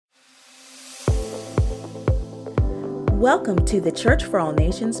Welcome to the Church for All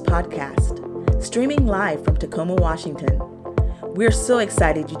Nations podcast, streaming live from Tacoma, Washington. We're so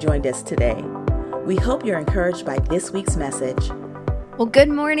excited you joined us today. We hope you're encouraged by this week's message. Well, good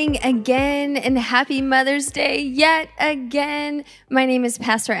morning again and happy Mother's Day yet again. My name is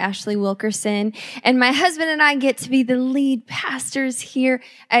Pastor Ashley Wilkerson, and my husband and I get to be the lead pastors here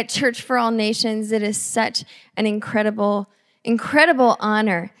at Church for All Nations. It is such an incredible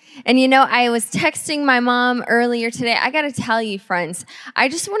honor. And you know, I was texting my mom earlier today. I got to tell you, friends, I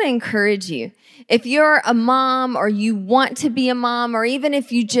just want to encourage you. If you're a mom or you want to be a mom, or even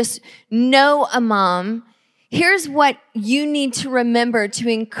if you just know a mom, here's what you need to remember to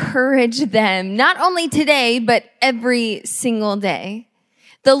encourage them, not only today, but every single day.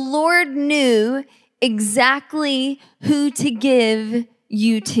 The Lord knew exactly who to give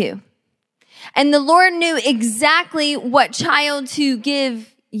you to. And the Lord knew exactly what child to give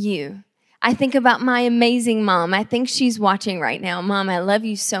you. I think about my amazing mom. I think she's watching right now. Mom, I love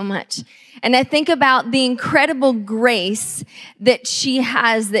you so much. And I think about the incredible grace that she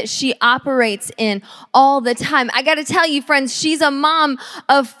has, that she operates in all the time. I got to tell you, friends, she's a mom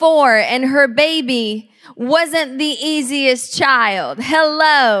of 4, and her baby wasn't the easiest child.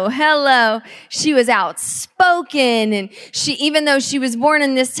 Hello. She was outspoken, and even though she was born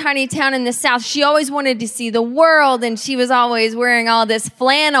in this tiny town in the South, she always wanted to see the world, and she was always wearing all this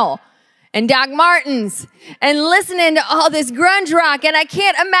flannel and Doc Martens and listening to all this grunge rock. And I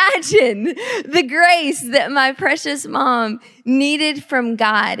can't imagine the grace that my precious mom needed from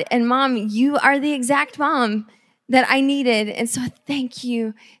God. And Mom, you are the exact mom that I needed. And so thank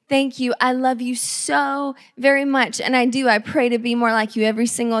you. I love you so very much. And I pray to be more like you every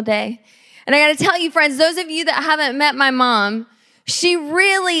single day. And I got to tell you, friends, those of you that haven't met my mom, she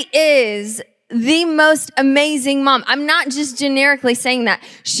really is the most amazing mom. I'm not just generically saying that.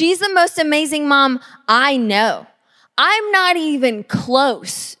 She's the most amazing mom I know. I'm not even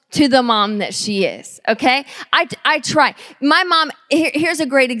close to the mom that she is, okay? I try. My mom, here's a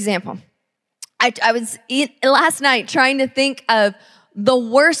great example. I was last night trying to think of the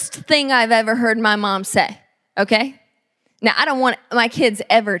worst thing I've ever heard my mom say, okay? Now, I don't want my kids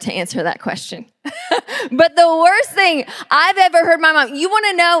ever to answer that question. But the worst thing I've ever heard my mom, you want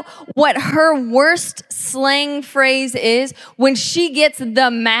to know what her worst slang phrase is when she gets the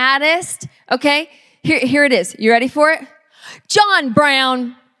maddest? Okay, here it is. You ready for it? John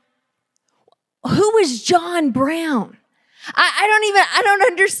Brown. Who is John Brown? I don't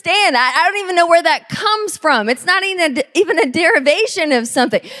understand. I don't even know where that comes from. It's not even a derivation of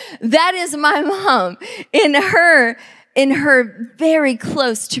something. That is my mom in her very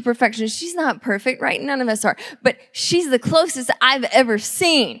close to perfection. She's not perfect, right? None of us are. But she's the closest I've ever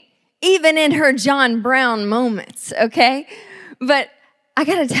seen, even in her John Brown moments, okay? But I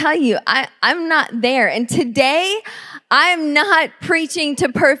got to tell you, I'm not there. And today, I'm not preaching to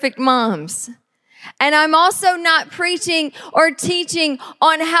perfect moms. And I'm also not preaching or teaching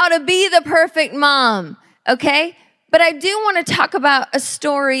on how to be the perfect mom, okay? But I do want to talk about a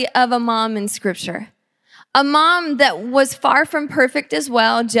story of a mom in Scripture. A mom that was far from perfect as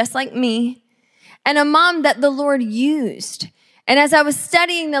well, just like me, and a mom that the Lord used. And as I was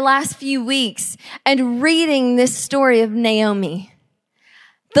studying the last few weeks and reading this story of Naomi,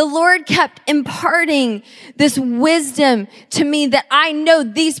 the Lord kept imparting this wisdom to me that I know,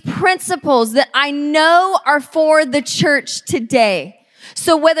 these principles that I know are for the church today.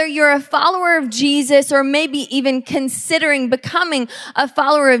 So whether you're a follower of Jesus or maybe even considering becoming a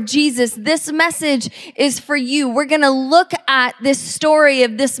follower of Jesus, this message is for you. We're going to look at this story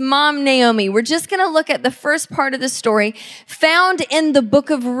of this mom, Naomi. We're just going to look at the first part of the story found in the book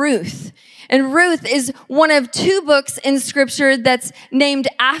of Ruth. And Ruth is one of 2 books in Scripture that's named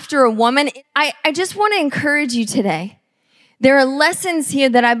after a woman. I just want to encourage you today. There are lessons here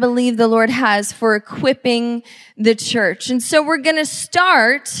that I believe the Lord has for equipping the church. And so we're going to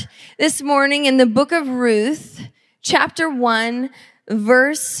start this morning in the book of Ruth, chapter 1,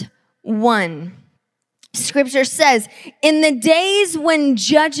 verse 1. Scripture says, "In the days when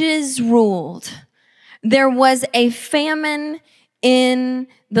judges ruled, there was a famine in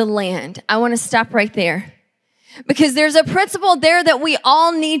the land." I want to stop right there because there's a principle there that we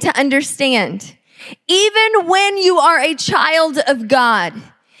all need to understand. Even when you are a child of God,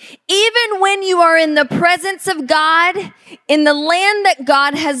 even when you are in the presence of God, in the land that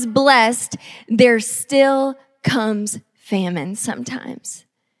God has blessed, there still comes famine sometimes.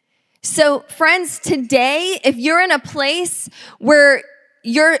 So friends, today, if you're in a place where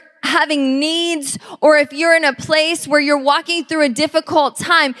you're having needs, or if you're in a place where you're walking through a difficult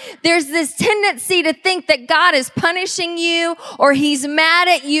time, there's this tendency to think that God is punishing you or he's mad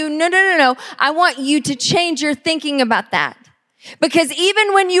at you. No. I want you to change your thinking about that. Because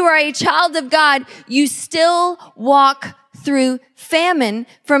even when you are a child of God, you still walk through famine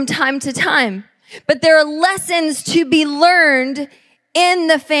from time to time. But there are lessons to be learned in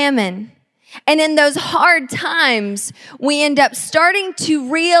the famine. And in those hard times, we end up starting to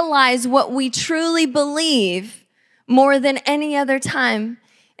realize what we truly believe more than any other time.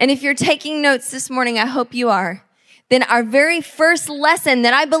 And if you're taking notes this morning, I hope you are. Then our very first lesson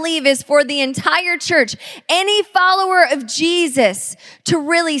that I believe is for the entire church, any follower of Jesus, to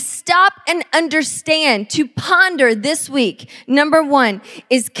really stop and understand, to ponder this week. Number one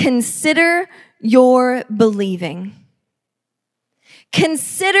is consider your believing.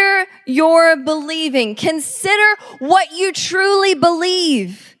 Consider your believing. Consider what you truly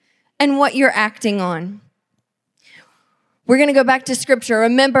believe and what you're acting on. We're going to go back to scripture.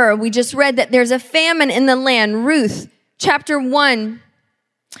 Remember, we just read that there's a famine in the land. Ruth, chapter 1,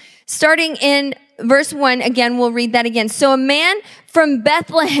 starting in verse 1. Again, we'll read that again. So a man from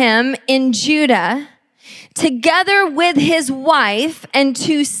Bethlehem in Judah, together with his wife and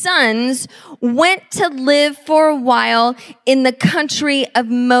 2 sons, went to live for a while in the country of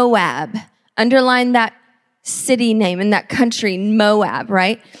Moab. Underline that city name in that country, Moab,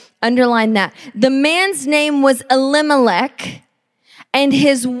 right? Underline that. The man's name was Elimelech, and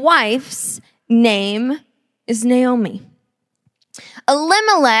his wife's name is Naomi.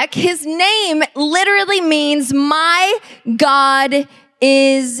 Elimelech, his name literally means my God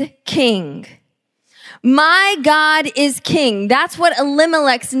is king. My God is king. That's what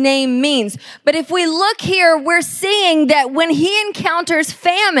Elimelech's name means. But if we look here, we're seeing that when he encounters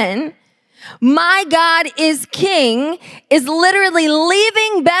famine, my God is king is literally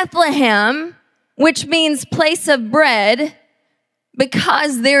leaving Bethlehem, which means place of bread,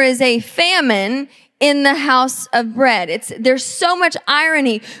 because there is a famine in the house of bread. There's so much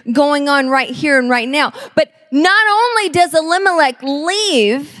irony going on right here and right now. But not only does Elimelech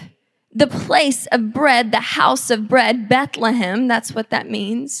leave the place of bread, the house of bread, Bethlehem, that's what that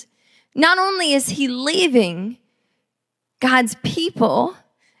means. Not only is he leaving God's people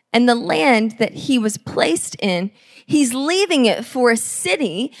and the land that he was placed in, he's leaving it for a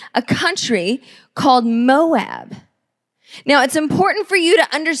city, a country called Moab. Now, it's important for you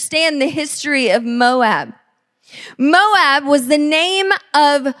to understand the history of Moab. Moab was the name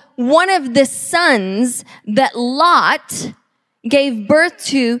of one of the sons that Lot gave birth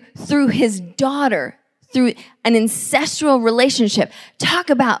to through his daughter, through an ancestral relationship. Talk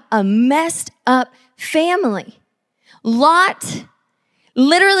about a messed up family. Lot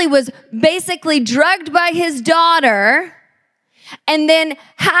literally was basically drugged by his daughter and then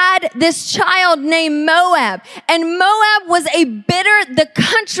had this child named Moab. And Moab was the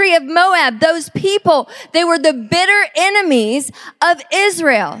country of Moab, those people, they were the bitter enemies of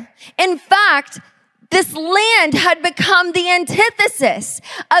Israel. In fact, this land had become the antithesis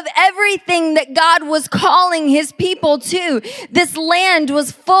of everything that God was calling his people to. This land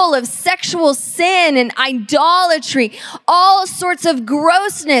was full of sexual sin and idolatry, all sorts of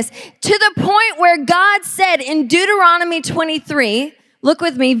grossness, to the point where God said in Deuteronomy 23, look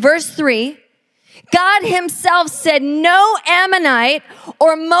with me, verse 3, God himself said, no Ammonite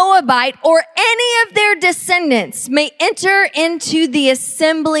or Moabite or any of their descendants may enter into the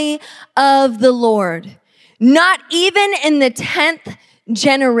assembly of the Lord, not even in the 10th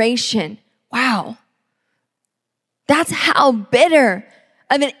generation. Wow. That's how bitter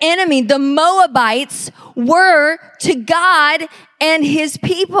of an enemy the Moabites were to God and his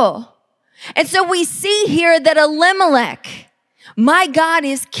people. And so we see here that Elimelech, my God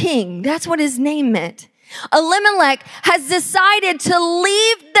is king. That's what his name meant. Elimelech has decided to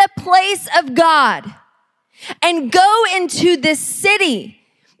leave the place of God and go into this city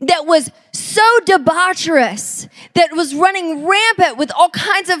that was so debaucherous, that was running rampant with all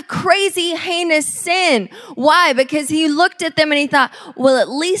kinds of crazy, heinous sin. Why? Because he looked at them and he thought, well, at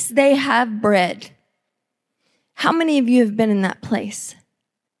least they have bread. How many of you have been in that place?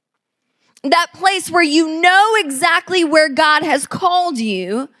 That place where you know exactly where God has called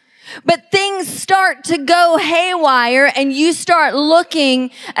you, but things start to go haywire and you start looking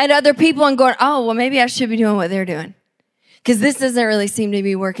at other people and going, oh, well, maybe I should be doing what they're doing, because this doesn't really seem to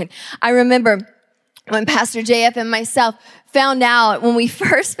be working. I remember when Pastor JF and myself when we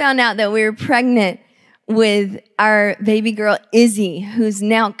first found out that we were pregnant with our baby girl, Izzy, who's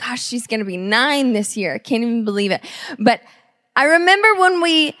now, she's going to be 9 this year. I can't even believe it. But I remember when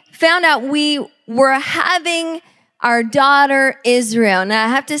we found out we were having our daughter Israel. Now I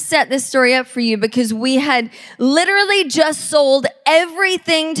have to set this story up for you because we had literally just sold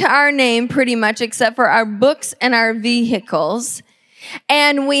everything to our name pretty much except for our books and our vehicles.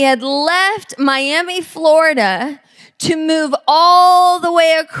 And we had left Miami, Florida to move all the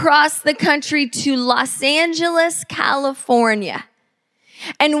way across the country to Los Angeles, California.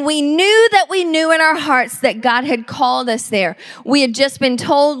 And we knew in our hearts that God had called us there. We had just been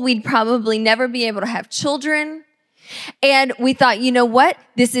told we'd probably never be able to have children. And we thought, you know what?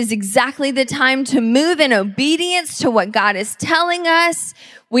 This is exactly the time to move in obedience to what God is telling us.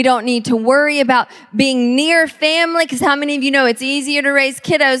 We don't need to worry about being near family, because how many of you know it's easier to raise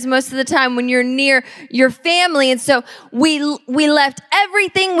kiddos most of the time when you're near your family? And so we left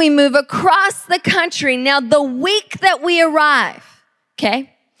everything. We move across the country. Now, the week that we arrive,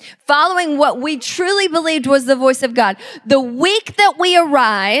 okay, following what we truly believed was the voice of God, the week that we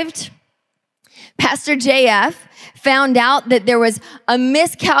arrived, Pastor JF found out that there was a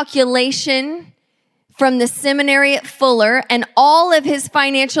miscalculation from the seminary at Fuller, and all of his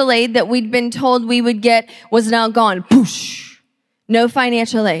financial aid that we'd been told we would get was now gone. Poosh! No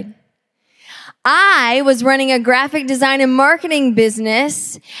financial aid. I was running a graphic design and marketing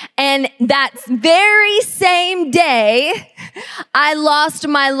business, and that very same day, I lost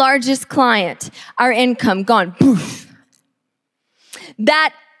my largest client. Our income gone. Poof!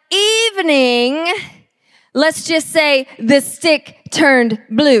 That evening, let's just say the stick turned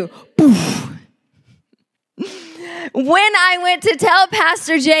blue. Poof. When I went to tell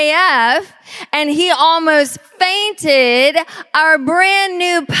Pastor JF and he almost fainted, our brand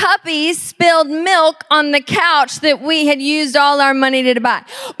new puppy spilled milk on the couch that we had used all our money to buy.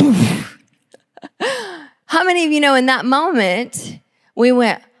 Poof. How many of you know in that moment, we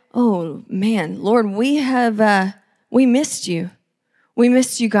went, oh man, Lord, we missed you. We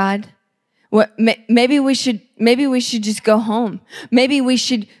missed you, God. What, maybe we should just go home. Maybe we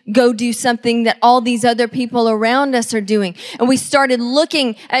should go do something that all these other people around us are doing. And we started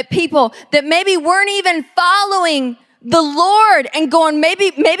looking at people that maybe weren't even following the Lord and going,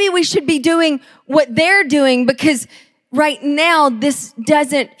 maybe we should be doing what they're doing, because right now this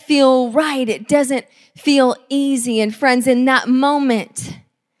doesn't feel right. It doesn't feel easy. And friends, in that moment,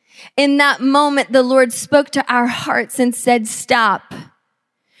 the Lord spoke to our hearts and said, stop.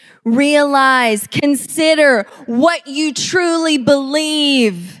 Realize, consider what you truly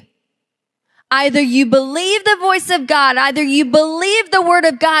believe. Either you believe the voice of God, either you believe the word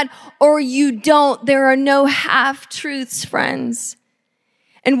of God, or you don't. There are no half-truths, friends.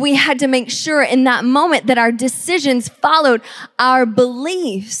 And we had to make sure in that moment that our decisions followed our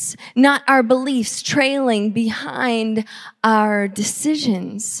beliefs, not our beliefs trailing behind our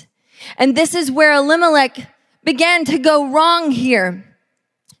decisions. And this is where Elimelech began to go wrong here.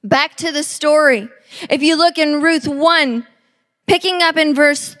 Back to the story. If you look in Ruth 1, picking up in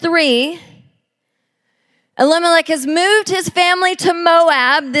verse 3, Elimelech has moved his family to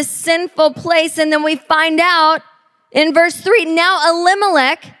Moab, this sinful place, and then we find out in verse 3, now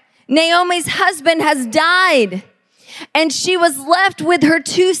Elimelech, Naomi's husband, has died, and she was left with her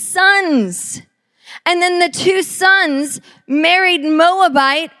 2 sons. And then the 2 sons married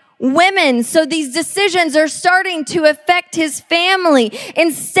Moabite women. So these decisions are starting to affect his family.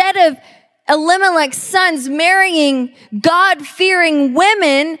 Instead of Elimelech's sons marrying God-fearing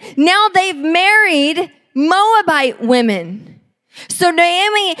women, now they've married Moabite women. So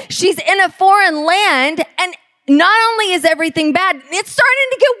Naomi, she's in a foreign land, and not only is everything bad, it's starting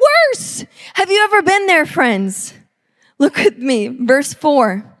to get worse. Have you ever been there, friends? Look with me, verse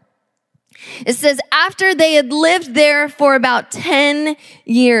 4. It says, after they had lived there for about 10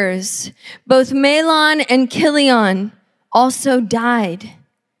 years, both Mahlon and Chilion also died.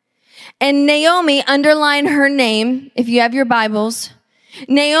 And Naomi, underline her name, if you have your Bibles,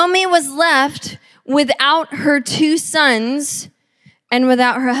 Naomi was left without her 2 sons and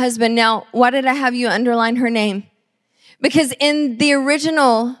without her husband. Now, why did I have you underline her name? Because in the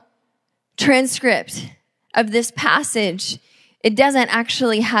original transcript of this passage, it doesn't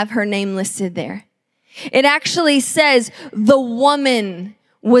actually have her name listed there. It actually says the woman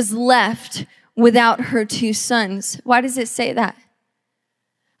was left without her 2 sons. Why does it say that?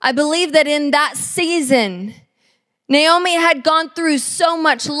 I believe that in that season, Naomi had gone through so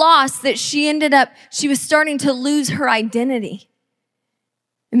much loss that she was starting to lose her identity.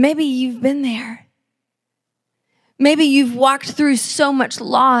 And maybe you've been there. Maybe you've walked through so much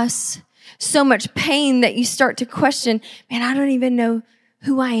loss, so much pain that you start to question, man, I don't even know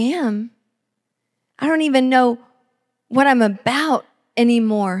who I am. I don't even know what I'm about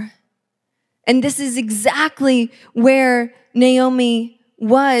anymore. And this is exactly where Naomi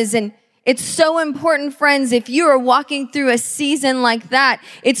was. And It's so important, friends, if you are walking through a season like that,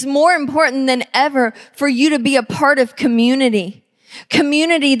 it's more important than ever for you to be a part of community.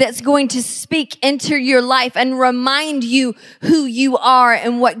 Community that's going to speak into your life and remind you who you are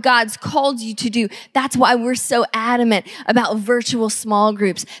and what God's called you to do. That's why we're so adamant about virtual small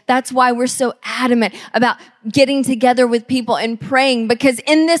groups. That's why we're so adamant about getting together with people and praying, because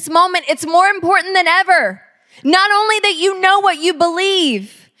in this moment, it's more important than ever. Not only that you know what you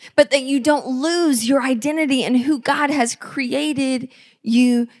believe, but that you don't lose your identity and who God has created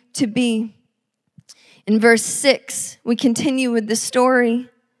you to be. In verse 6, we continue with the story.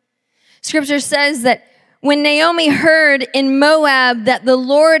 Scripture says that when Naomi heard in Moab that the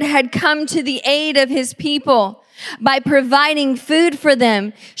Lord had come to the aid of his people by providing food for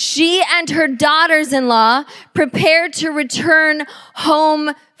them, she and her daughters-in-law prepared to return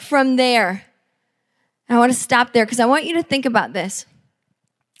home from there. And I want to stop there because I want you to think about this.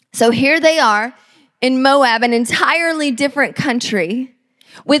 So here they are in Moab, an entirely different country,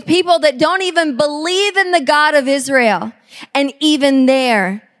 with people that don't even believe in the God of Israel. And even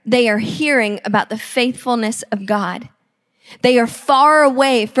there, they are hearing about the faithfulness of God. They are far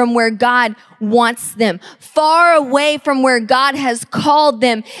away from where God wants them, far away from where God has called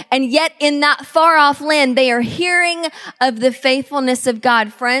them. And yet in that far off land, they are hearing of the faithfulness of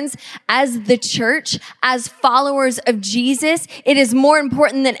God. Friends, as the church, as followers of Jesus, it is more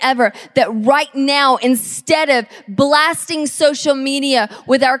important than ever that right now, instead of blasting social media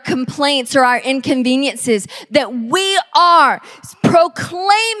with our complaints or our inconveniences, that we are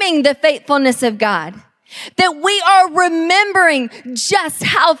proclaiming the faithfulness of God. That we are remembering just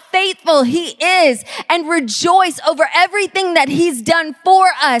how faithful he is and rejoice over everything that he's done for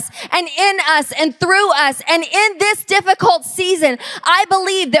us and in us and through us. And in this difficult season, I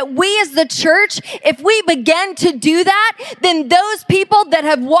believe that we as the church, if we begin to do that, then those people that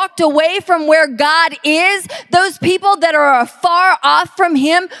have walked away from where God is, those people that are far off from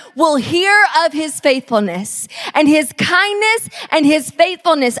him, will hear of his faithfulness and his kindness and his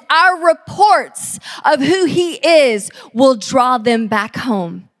faithfulness. Our reports of who he is will draw them back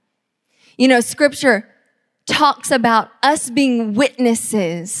home. You know, scripture talks about us being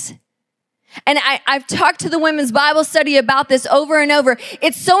witnesses. And I've talked to the women's Bible study about this over and over.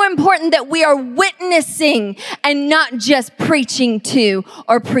 It's so important that we are witnessing and not just preaching to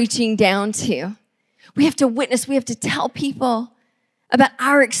or preaching down to. We have to witness. We have to tell people about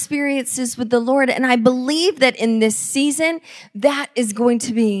our experiences with the Lord. And I believe that in this season, that is going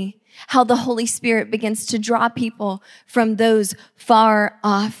to be how the Holy Spirit begins to draw people from those far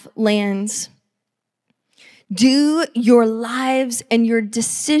off lands. Do your lives and your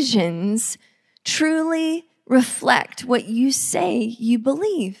decisions truly reflect what you say you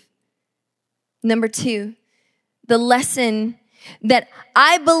believe? Number 2, the lesson that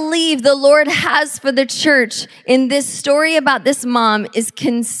I believe the Lord has for the church in this story about this mom is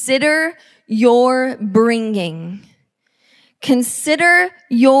consider your bringing. Consider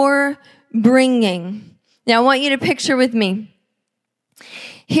your bringing. Now, I want you to picture with me.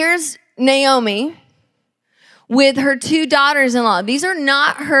 Here's Naomi with her 2 daughters-in-law. These are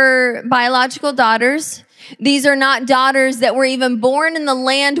not her biological daughters. These are not daughters that were even born in the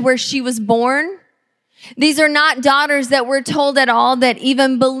land where she was born. These are not daughters that we're told at all that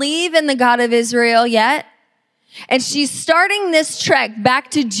even believe in the God of Israel yet. And she's starting this trek back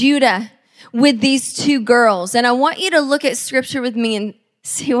to Judah with these 2 girls. And I want you to look at scripture with me and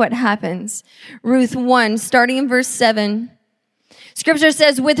see what happens. Ruth 1, starting in verse 7. Scripture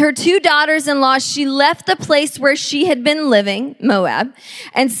says, with her 2 daughters-in-law, she left the place where she had been living, Moab,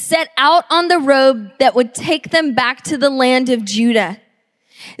 and set out on the road that would take them back to the land of Judah.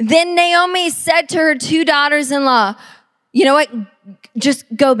 Then Naomi said to her 2 daughters-in-law, you know what? Just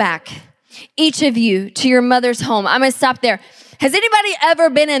go back, each of you, to your mother's home. I'm going to stop there. Has anybody ever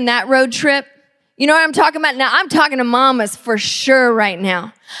been in that road trip? You know what I'm talking about? Now, I'm talking to mamas for sure right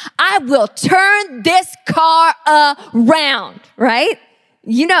now. I will turn this car around, right?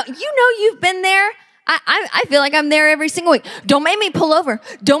 You know you've been there. I feel like I'm there every single week. Don't make me pull over.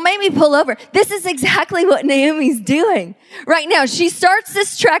 Don't make me pull over. This is exactly what Naomi's doing right now. She starts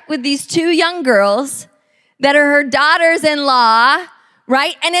this trek with these 2 young girls that are her daughters-in-law,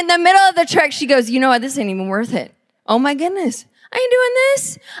 right? And in the middle of the trek, she goes, you know what? This ain't even worth it. Oh my goodness. I ain't doing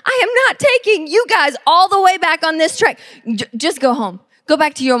this. I am not taking you guys all the way back on this trek. Just go home. Go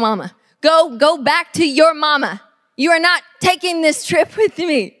back to your mama. Go back to your mama. You are not taking this trip with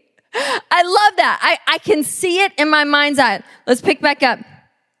me. I love that. I can see it in my mind's eye. Let's pick back up.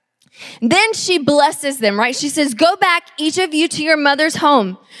 Then she blesses them, right? She says, go back, each of you, to your mother's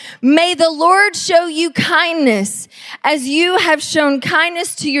home. May the Lord show you kindness as you have shown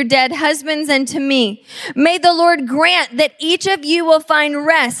kindness to your dead husbands and to me. May the Lord grant that each of you will find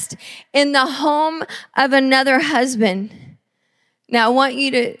rest in the home of another husband. Now, I want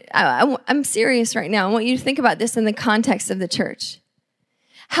you to, I'm serious right now. I want you to think about this in the context of the church.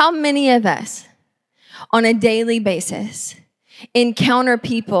 How many of us on a daily basis encounter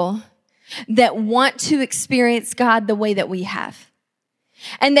people that want to experience God the way that we have?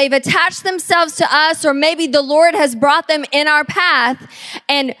 And they've attached themselves to us, or maybe the Lord has brought them in our path.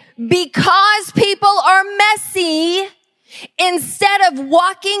 And because people are messy, instead of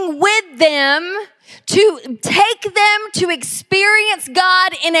walking with them to take them to experience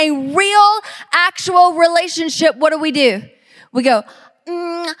God in a real, actual relationship, what do? We go,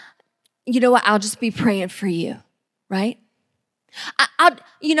 you know what? I'll just be praying for you, right?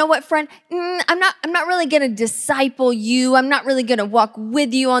 You know what, friend? I'm not really going to disciple you. I'm not really going to walk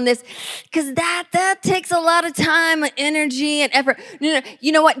with you on this, because that takes a lot of time and energy and effort. No.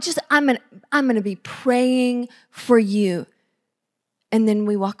 You know what? Just I'm going to be praying for you. And then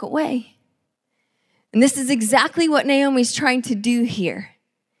we walk away. And this is exactly what Naomi's trying to do here.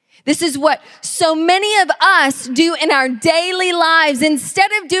 This is what so many of us do in our daily lives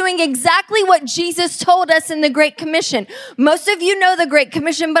instead of doing exactly what Jesus told us in the Great Commission. Most of you know the Great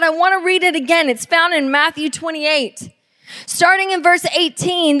Commission, but I want to read it again. It's found in Matthew 28. Starting in verse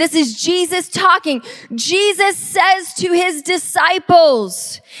 18, this is Jesus talking. Jesus says to his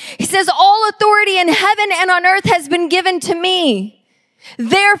disciples, he says, all authority in heaven and on earth has been given to me.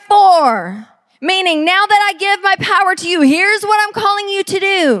 Therefore, meaning, now that I give my power to you, here's what I'm calling you to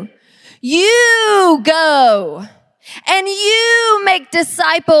do. You go and you make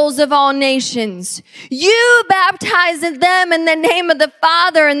disciples of all nations. You baptize them in the name of the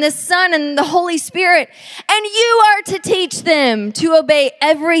Father and the Son and the Holy Spirit. And you are to teach them to obey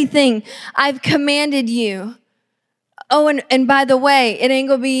everything I've commanded you. Oh, and by the way, it ain't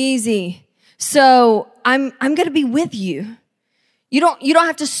gonna be easy. So I'm gonna be with you. You don't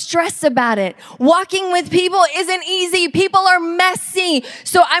have to stress about it. Walking with people isn't easy. People are messy.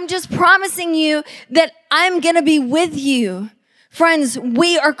 So I'm just promising you that I'm going to be with you. Friends,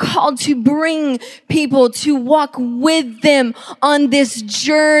 we are called to bring people, to walk with them on this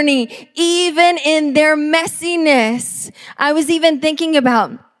journey, even in their messiness. I was even thinking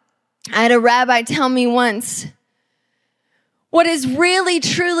about, I had a rabbi tell me once, what is really,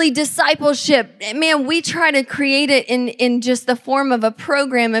 truly discipleship? Man, we try to create it in just the form of a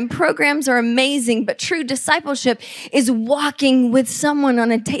program, and programs are amazing, but true discipleship is walking with someone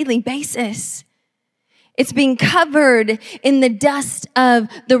on a daily basis. It's being covered in the dust of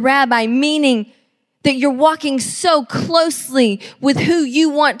the rabbi, meaning that you're walking so closely with who you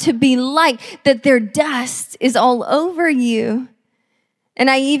want to be like that their dust is all over you. And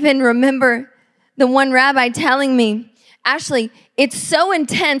I even remember the one rabbi telling me, Ashley, it's so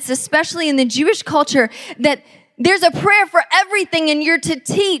intense, especially in the Jewish culture, that there's a prayer for everything, and you're to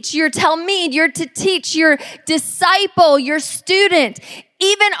teach your Talmud, you're to teach your disciple, your student,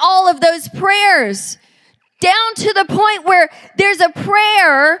 even all of those prayers, down to the point where there's a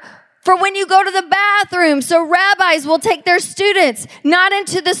prayer for when you go to the bathroom. So rabbis will take their students not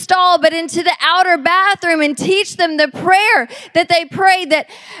into the stall, but into the outer bathroom and teach them the prayer that they pray, that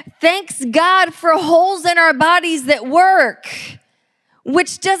thanks God for holes in our bodies that work,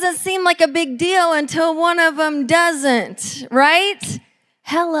 which doesn't seem like a big deal until one of them doesn't, right?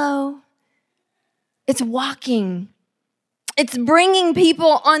 Hello. It's walking. It's bringing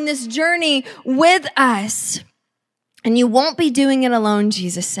people on this journey with us. And you won't be doing it alone,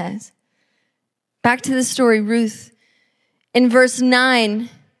 Jesus says. Back to the story, Ruth. In verse 9,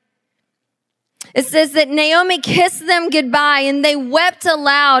 it says that Naomi kissed them goodbye, and they wept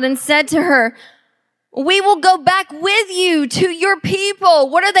aloud and said to her, we will go back with you to your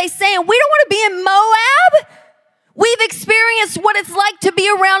people. What are they saying? We don't want to be in Moab. We've experienced what it's like to be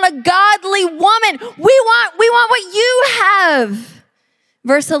around a godly woman. We want what you have.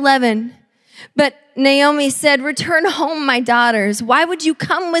 Verse 11. But Naomi said, return home, my daughters. Why would you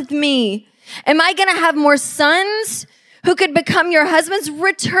come with me? Am I going to have more sons who could become your husbands?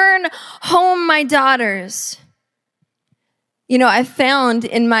 Return home, my daughters. You know, I found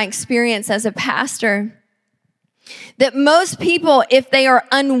in my experience as a pastor that most people, if they are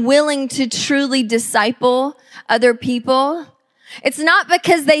unwilling to truly disciple other people, it's not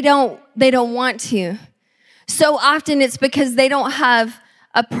because they don't want to. So often it's because they don't have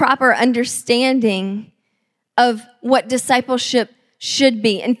a proper understanding of what discipleship should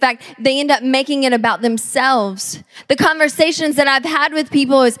be. In fact, they end up making it about themselves. The conversations that I've had with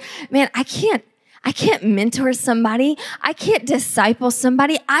people is, man, I can't mentor somebody. I can't disciple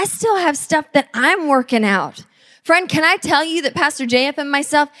somebody. I still have stuff that I'm working out. Friend, can I tell you that Pastor JF and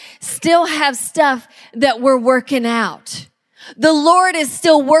myself still have stuff that we're working out? The Lord is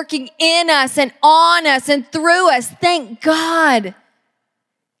still working in us and on us and through us. Thank God.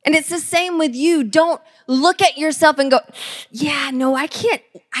 And it's the same with you. Don't look at yourself and go, yeah, no, I can't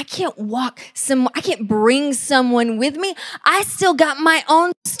bring someone with me. I still got my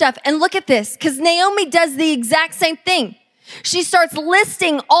own stuff. And look at this, because Naomi does the exact same thing. She starts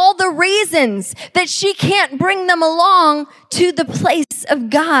listing all the reasons that she can't bring them along to the place of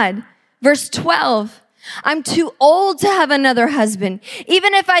God. Verse 12. I'm too old to have another husband.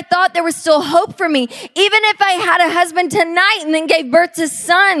 Even if I thought there was still hope for me, even if I had a husband tonight and then gave birth to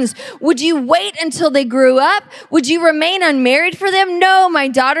sons, would you wait until they grew up? Would you remain unmarried for them? No, my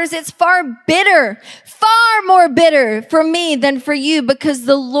daughters, it's far more bitter for me than for you, because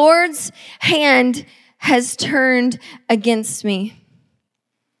the Lord's hand has turned against me.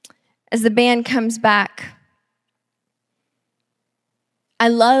 As the band comes back, I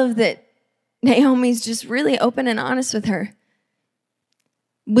love that Naomi's just really open and honest with her.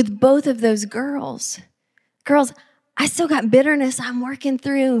 With both of those girls. Girls, I still got bitterness I'm working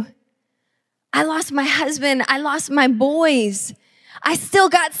through. I lost my husband. I lost my boys. I still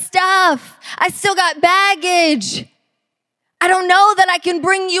got stuff. I still got baggage. I don't know that I can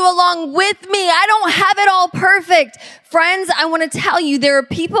bring you along with me. I don't have it all perfect. Friends, I want to tell you, there are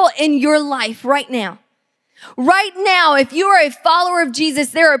people in your life right now. Right now, if you are a follower of Jesus,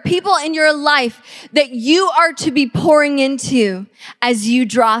 there are people in your life that you are to be pouring into as you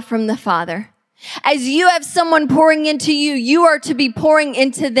draw from the Father. As you have someone pouring into you, you are to be pouring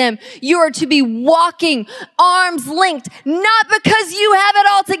into them. You are to be walking arms linked, not because you have it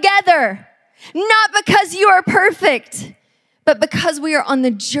all together, not because you are perfect, but because we are on the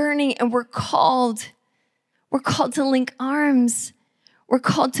journey and we're called to link arms. We're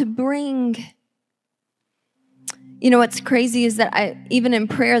called to bring. You know, what's crazy is that even in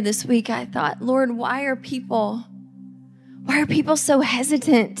prayer this week, I thought, Lord, why are people so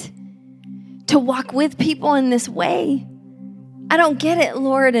hesitant to walk with people in this way? I don't get it,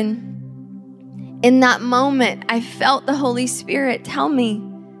 Lord. And in that moment, I felt the Holy Spirit tell me,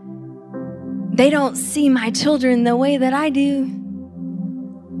 they don't see my children the way that I do.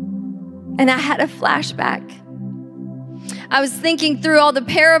 And I had a flashback. I was thinking through all the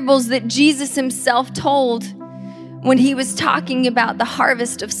parables that Jesus himself told when he was talking about the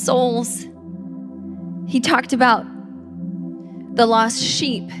harvest of souls. He talked about the lost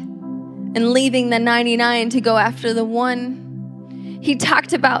sheep and leaving the 99 to go after the one. He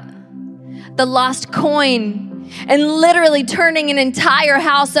talked about the lost coin and literally turning an entire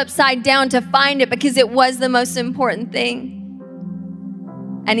house upside down to find it because it was the most important thing.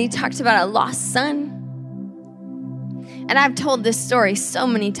 And he talked about a lost son. And I've told this story so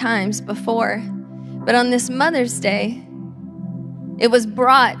many times before. But on this Mother's Day, it was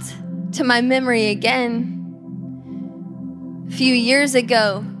brought to my memory again. A few years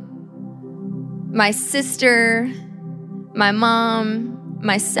ago, my sister, my mom,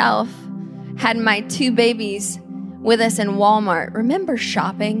 myself had my two babies with us in Walmart. Remember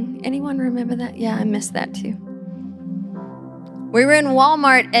shopping? Anyone remember that? Yeah, I missed that too. We were in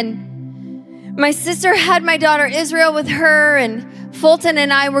Walmart and my sister had my daughter Israel with her, and Fulton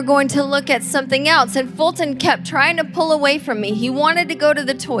and I were going to look at something else, and Fulton kept trying to pull away from me. He wanted to go to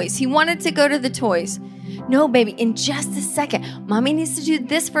the toys. No, baby, in just a second. Mommy needs to do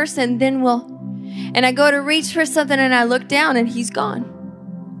this first, and then we'll... And I go to reach for something, and I look down, and he's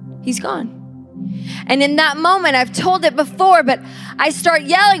gone. He's gone. And in that moment, I've told it before, but I start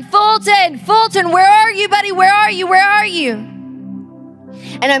yelling, Fulton, where are you, buddy? Where are you?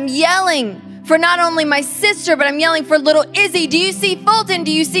 And I'm yelling for not only my sister, but I'm yelling for little Izzy. Do you see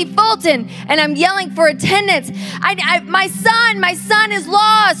Fulton? And I'm yelling for attendance. My son is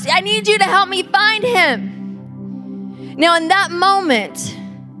lost. I need you to help me find him. Now, in that moment,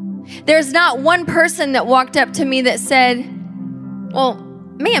 there's not one person that walked up to me that said, well,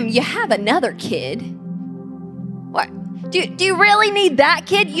 ma'am, you have another kid. What? Do you really need that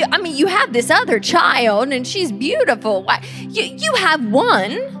kid? You have this other child, and she's beautiful. Why? You have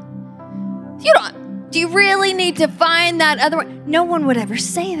one. Do you really need to find that other one? No one would ever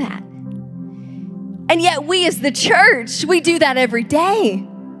say that. And yet we as the church, we do that every day.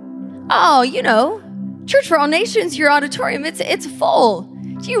 Oh, Church for All Nations, your auditorium, it's full.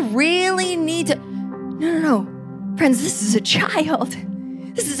 Do you really need to? No. Friends, this is a child.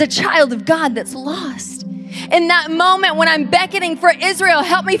 This is a child of God that's lost. In that moment when I'm beckoning for Israel,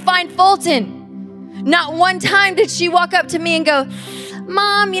 help me find Fulton. Not one time did she walk up to me and go,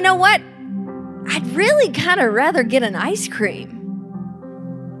 Mom, you know what? I'd really kind of rather get an ice cream.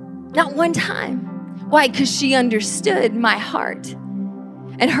 Not one time. Why? Because she understood my heart.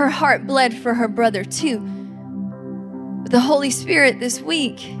 And her heart bled for her brother too. But the Holy Spirit this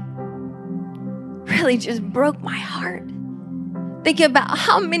week really just broke my heart. Thinking about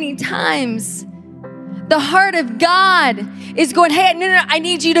how many times the heart of God is going, hey, no, I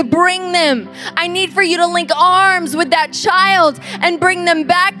need you to bring them. I need for you to link arms with that child and bring them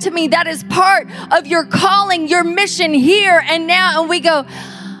back to me. That is part of your calling, your mission here and now. And we go,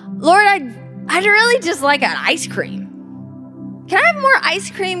 Lord, I'd really just like an ice cream. Can I have more ice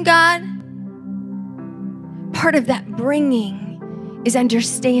cream, God? Part of that bringing is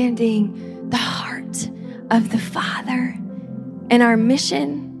understanding the heart of the Father and our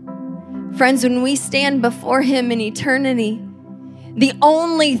mission. Friends, when we stand before Him in eternity, the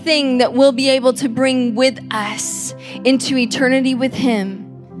only thing that we'll be able to bring with us into eternity with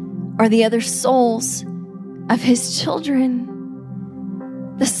Him are the other souls of His children,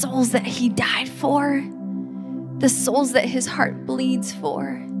 the souls that He died for, the souls that His heart bleeds for.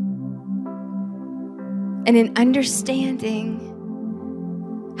 And in understanding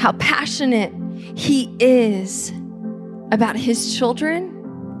how passionate He is about His children,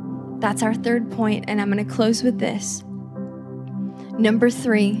 that's our third point, and I'm going to close with this. Number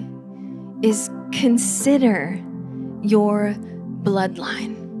 3 is consider your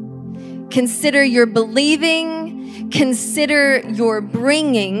bloodline. Consider your believing, consider your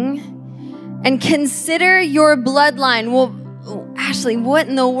bringing, and consider your bloodline. Well, Ashley, what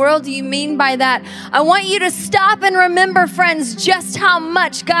in the world do you mean by that? I want you to stop and remember, friends, just how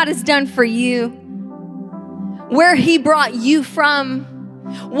much God has done for you, where He brought you from,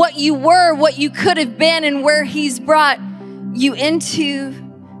 what you were, what you could have been, and where He's brought you into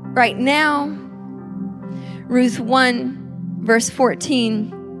right now. Ruth 1, verse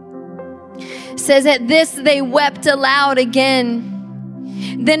 14 says, at this they wept aloud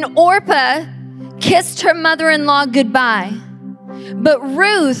again. Then Orpah kissed her mother-in-law goodbye, but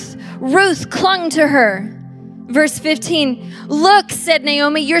Ruth clung to her. Verse 15, look, said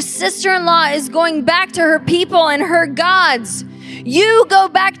Naomi, your sister-in-law is going back to her people and her gods. You go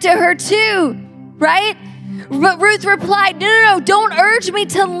back to her too, right? But Ruth replied, no, don't urge me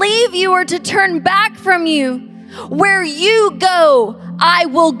to leave you or to turn back from you. Where you go, I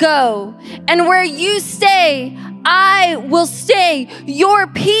will go. And where you stay, I will stay. Your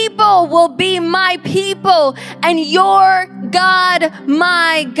people will be my people, and your God,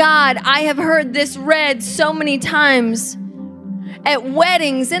 my God. I have heard this read so many times at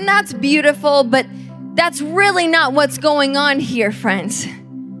weddings, and that's beautiful, but that's really not what's going on here, friends.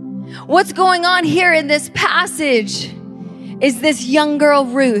 What's going on here in this passage is this young girl,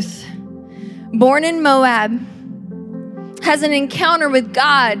 Ruth, born in Moab, has an encounter with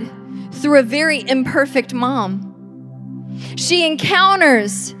God through a very imperfect mom. She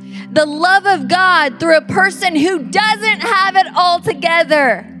encounters the love of God through a person who doesn't have it all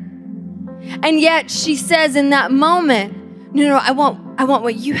together. And yet she says in that moment, no, I want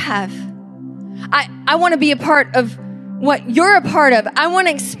what you have. I want to be a part of what you're a part of. I want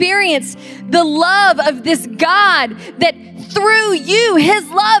to experience the love of this God that through you, His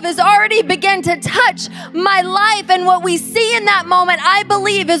love has already begun to touch my life. And what we see in that moment, I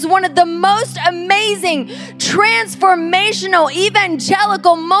believe, is one of the most amazing, transformational,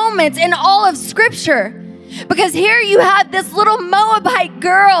 evangelical moments in all of Scripture. Because here you have this little Moabite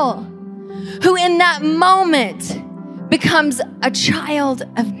girl who in that moment becomes a child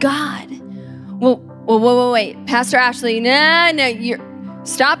of God. Well, wait, Pastor Ashley, no,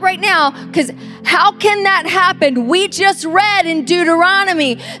 stop right now, because how can that happen? We just read in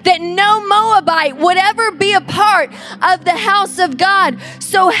Deuteronomy that no Moabite would ever be a part of the house of God.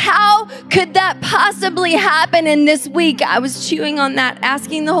 So how could that possibly happen in this week? I was chewing on that,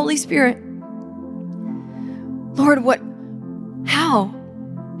 asking the Holy Spirit, Lord, how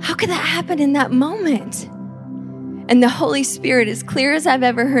could that happen in that moment? And the Holy Spirit, as clear as I've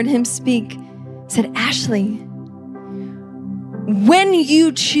ever heard Him speak, said, Ashley, when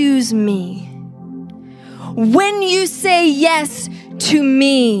you choose me, when you say yes to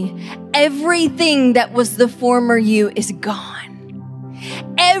me, everything that was the former you is gone.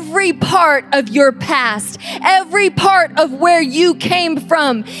 Every part of your past, every part of where you came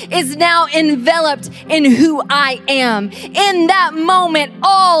from is now enveloped in who I am. In that moment,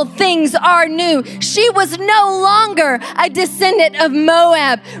 all things are new. She was no longer a descendant of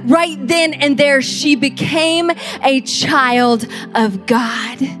Moab. Right then and there, she became a child of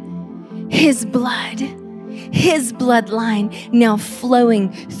God. His blood, his bloodline now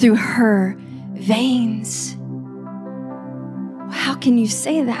flowing through her veins. How can you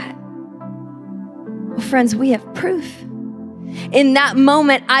say that? Well, friends, we have proof. In that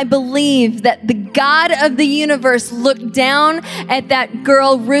moment, I believe that the God of the universe looked down at that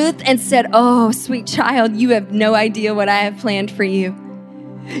girl, Ruth, and said, "Oh, sweet child, you have no idea what I have planned for you.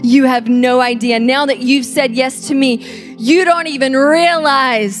 You have no idea. Now that you've said yes to me, you don't even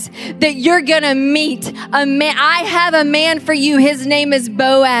realize that you're going to meet a man. I have a man for you. His name is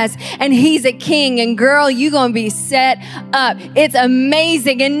Boaz, and he's a king. And girl, you're going to be set up. It's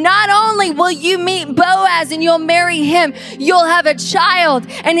amazing. And not only will you meet Boaz and you'll marry him, you'll have a child,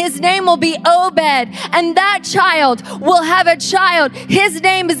 and his name will be Obed. And that child will have a child. His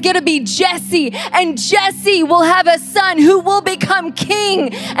name is going to be Jesse, and Jesse will have a son who will become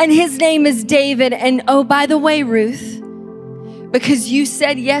king, and his name is David. And oh, by the way, Ruth, because you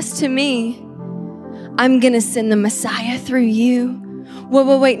said yes to me, I'm going to send the Messiah through you."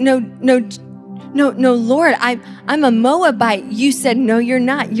 Wait, no, Lord, I'm a Moabite. You said, "No, you're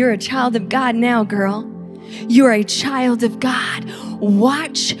not. You're a child of God now, girl. You're a child of God.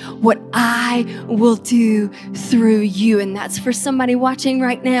 Watch what I will do through you." And that's for somebody watching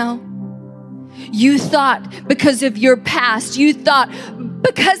right now. You thought because of your past, you thought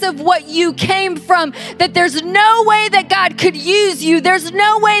because of what you came from, that there's no way that God could use you. There's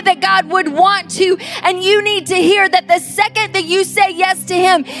no way that God would want to. And you need to hear that the second that you say yes to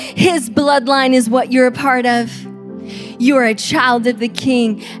him, his bloodline is what you're a part of. You are a child of the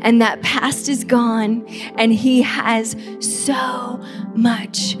King, and that past is gone, and he has so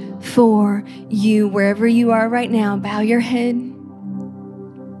much for you. Wherever you are right now, bow your head.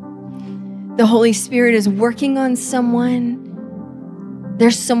 The Holy Spirit is working on someone.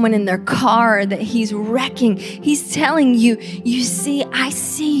 There's someone in their car that he's wrecking. He's telling you, "You see, I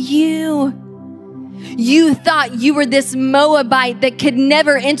see you. You thought you were this Moabite that could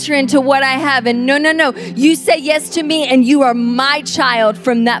never enter into what I have. And no. You say yes to me, and you are my child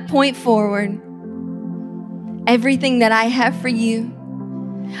from that point forward. Everything that I have for you,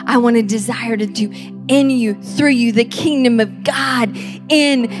 I want to desire to do in you, through you, the kingdom of God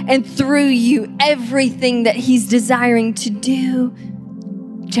in and through you, everything that he's desiring to do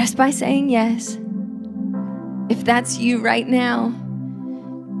just by saying yes." If that's you right now,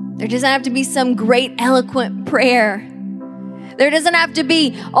 there doesn't have to be some great eloquent prayer. There doesn't have to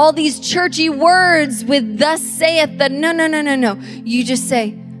be all these churchy words with "thus saith the," no. You just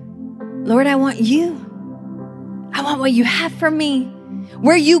say, "Lord, I want you. I want what you have for me.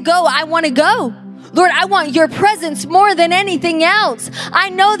 Where you go, I want to go. Lord, I want your presence more than anything else. I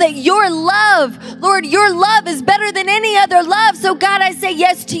know that your love, Lord, your love is better than any other love. So God, I say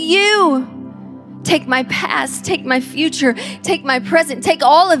yes to you. Take my past, take my future, take my present, take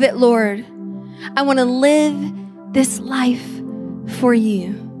all of it, Lord. I want to live this life for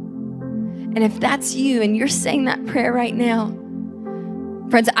you." And if that's you and you're saying that prayer right now,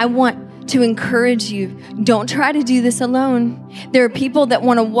 friends, I want to encourage you. Don't try to do this alone. There are people that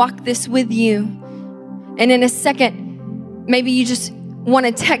want to walk this with you. And in a second, maybe you just want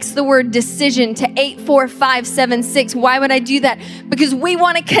to text the word decision to 84576. Why would I do that? Because we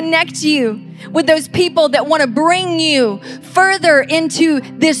want to connect you with those people that want to bring you further into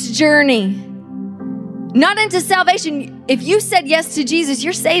this journey. Not into salvation. If you said yes to Jesus,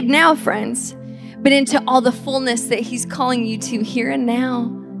 you're saved now, friends. But into all the fullness that he's calling you to here and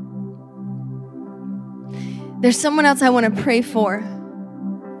now. There's someone else I want to pray for.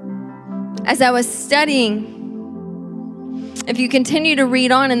 As I was studying, if you continue to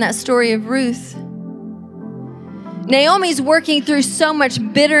read on in that story of Ruth, Naomi's working through so much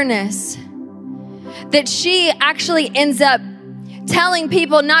bitterness that she actually ends up telling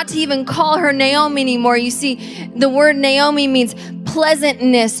people not to even call her Naomi anymore. You see, the word Naomi means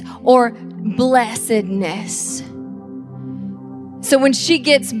pleasantness or blessedness. So when she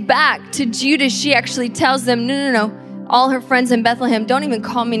gets back to Judah, she actually tells them, no. All her friends in Bethlehem, don't even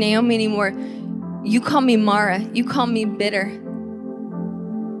call me Naomi anymore. You call me Mara. You call me bitter.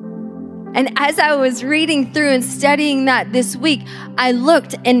 And as I was reading through and studying that this week, I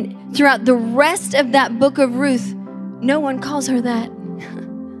looked, and throughout the rest of that book of Ruth, no one calls her that.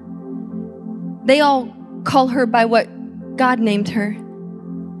 They all call her by what God named her.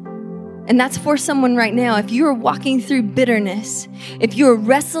 And that's for someone right now. If you are walking through bitterness, if you are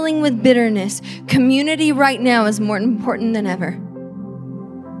wrestling with bitterness, community right now is more important than ever.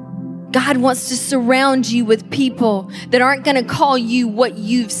 God wants to surround you with people that aren't going to call you what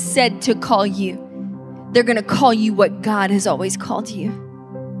you've said to call you. They're going to call you what God has always called you.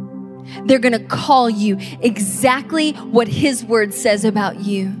 They're going to call you exactly what his word says about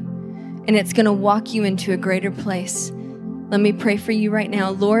you. and it's going to walk you into a greater place. Let me pray for you right now.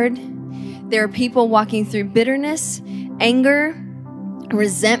 Lord, there are people walking through bitterness, anger,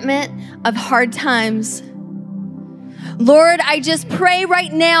 resentment of hard times. Lord, I just pray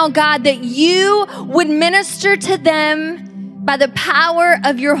right now, God, that you would minister to them by the power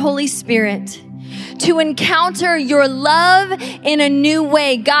of your Holy Spirit, to encounter your love in a new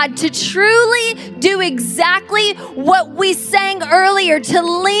way, God, to truly do exactly what we sang earlier, to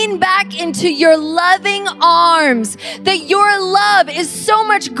lean back into your loving arms, that your love is so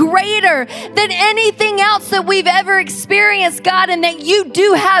much greater than anything else that we've ever experienced, God, and that you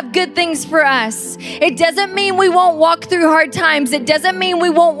do have good things for us. It doesn't mean we won't walk through hard times. It doesn't mean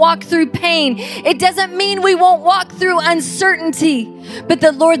we won't walk through pain. It doesn't mean we won't walk through uncertainty, but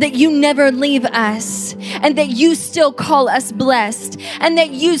the Lord, that you never leave us, and that you still call us blessed, and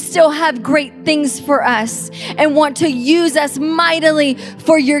that you still have great things for us and want to use us mightily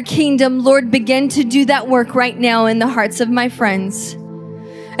for your kingdom. Lord, begin to do that work right now in the hearts of my friends.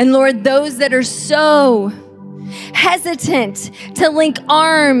 And Lord, those that are so hesitant to link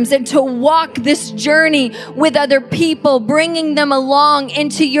arms and to walk this journey with other people, bringing them along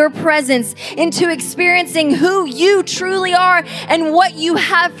into your presence, into experiencing who you truly are and what you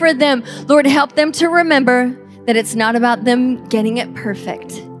have for them. Lord, help them to remember that it's not about them getting it perfect,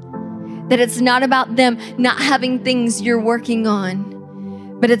 that it's not about them not having things you're working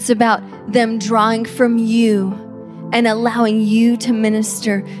on, but it's about them drawing from you and allowing you to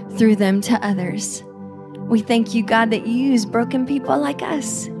minister through them to others. We thank you, God, that you use broken people like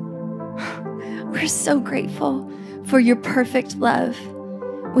us. We're so grateful for your perfect love.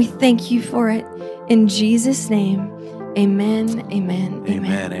 We thank you for it. In Jesus' name, amen, amen, amen.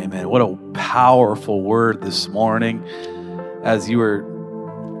 Amen, amen. What a powerful word this morning. As you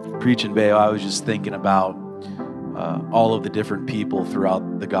were preaching, Bayo, I was just thinking about all of the different people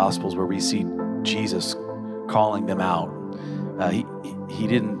throughout the Gospels where we see Jesus calling them out. He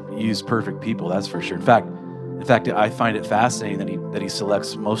didn't use perfect people, that's for sure. In fact, I find it fascinating that he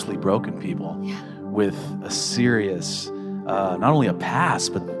selects mostly broken people with a serious, not only a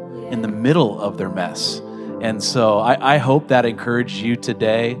past, but in the middle of their mess. And so I hope that encouraged you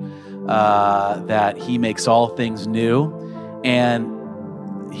today, that he makes all things new,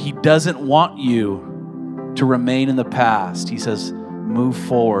 and he doesn't want you to remain in the past. He says, move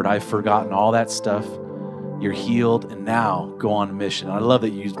forward. I've forgotten all that stuff. You're healed, and now go on mission. And I love that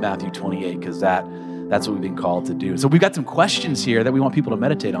you used Matthew 28, because that's what we've been called to do. So we've got some questions here that we want people to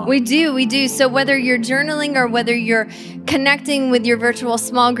meditate on. We do. So whether you're journaling or whether you're connecting with your virtual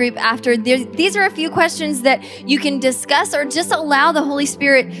small group after, these are a few questions that you can discuss or just allow the Holy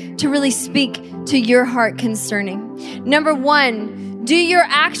Spirit to really speak to your heart concerning. Number 1, do your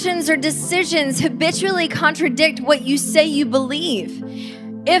actions or decisions habitually contradict what you say you believe?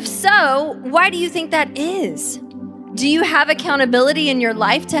 If so, why do you think that is? Do you have accountability in your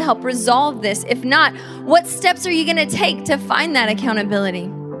life to help resolve this? If not, what steps are you going to take to find that accountability?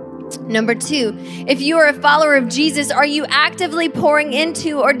 Number 2, if you are a follower of Jesus, are you actively pouring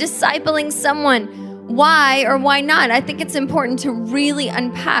into or discipling someone? Why or why not? I think it's important to really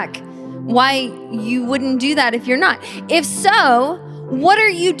unpack why you wouldn't do that if you're not. If so, what are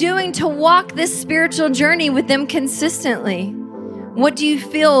you doing to walk this spiritual journey with them consistently? What do you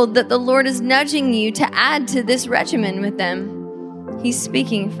feel that the Lord is nudging you to add to this regimen with them? He's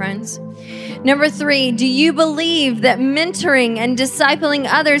speaking, friends. Number 3, do you believe that mentoring and discipling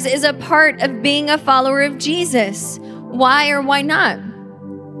others is a part of being a follower of Jesus? Why or why not?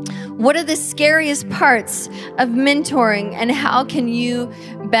 What are the scariest parts of mentoring, and how can you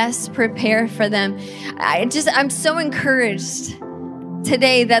best prepare for them? I'm so encouraged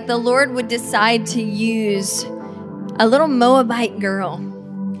today that the Lord would decide to use a little Moabite girl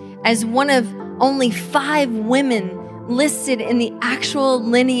as one of only 5 women listed in the actual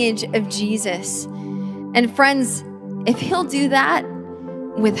lineage of Jesus. And friends, if he'll do that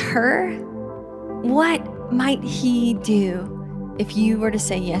with her, what might he do if you were to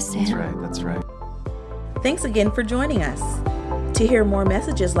say yes to him? That's right. Thanks again for joining us. To hear more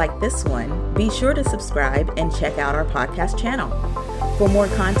messages like this one, be sure to subscribe and check out our podcast channel. For more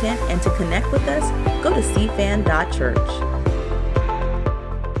content and to connect with us, go to cfan.church.